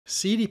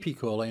CDP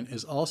choline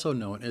is also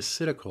known as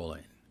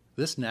citicoline.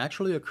 This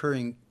naturally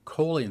occurring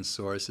choline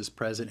source is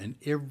present in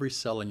every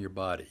cell in your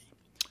body.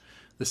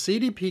 The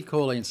CDP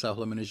choline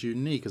supplement is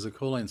unique as a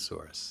choline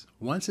source.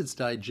 Once it's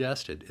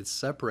digested, it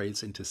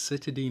separates into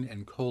cytidine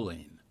and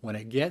choline. When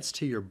it gets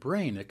to your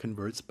brain, it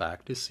converts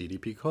back to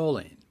CDP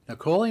choline. Now,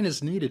 choline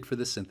is needed for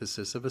the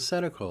synthesis of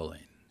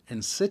acetylcholine,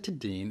 and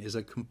cytidine is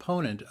a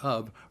component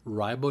of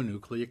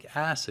ribonucleic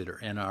acid, or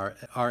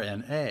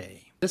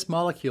RNA. This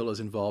molecule is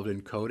involved in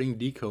coding,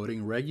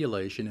 decoding,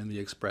 regulation, and the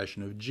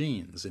expression of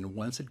genes, and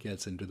once it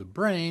gets into the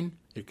brain,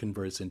 it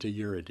converts into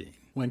uridine.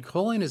 When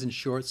choline is in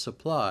short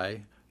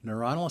supply,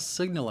 neuronal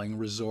signaling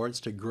resorts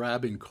to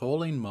grabbing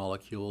choline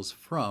molecules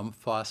from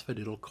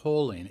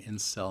phosphatidylcholine in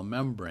cell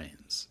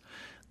membranes.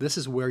 This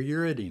is where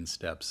uridine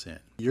steps in.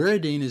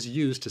 Uridine is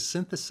used to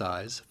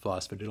synthesize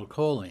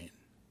phosphatidylcholine.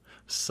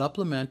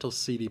 Supplemental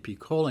CDP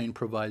choline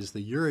provides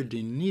the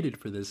uridine needed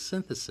for this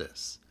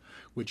synthesis,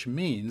 which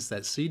means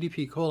that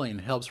CDP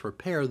choline helps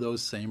repair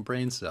those same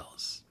brain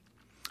cells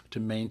to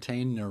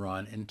maintain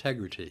neuron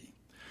integrity.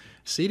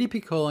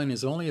 CDP choline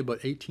is only about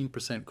 18%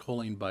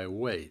 choline by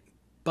weight,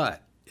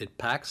 but it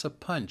packs a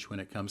punch when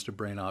it comes to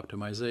brain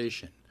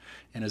optimization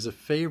and is a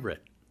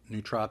favorite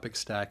nootropic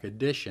stack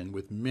addition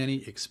with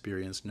many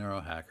experienced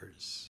neurohackers.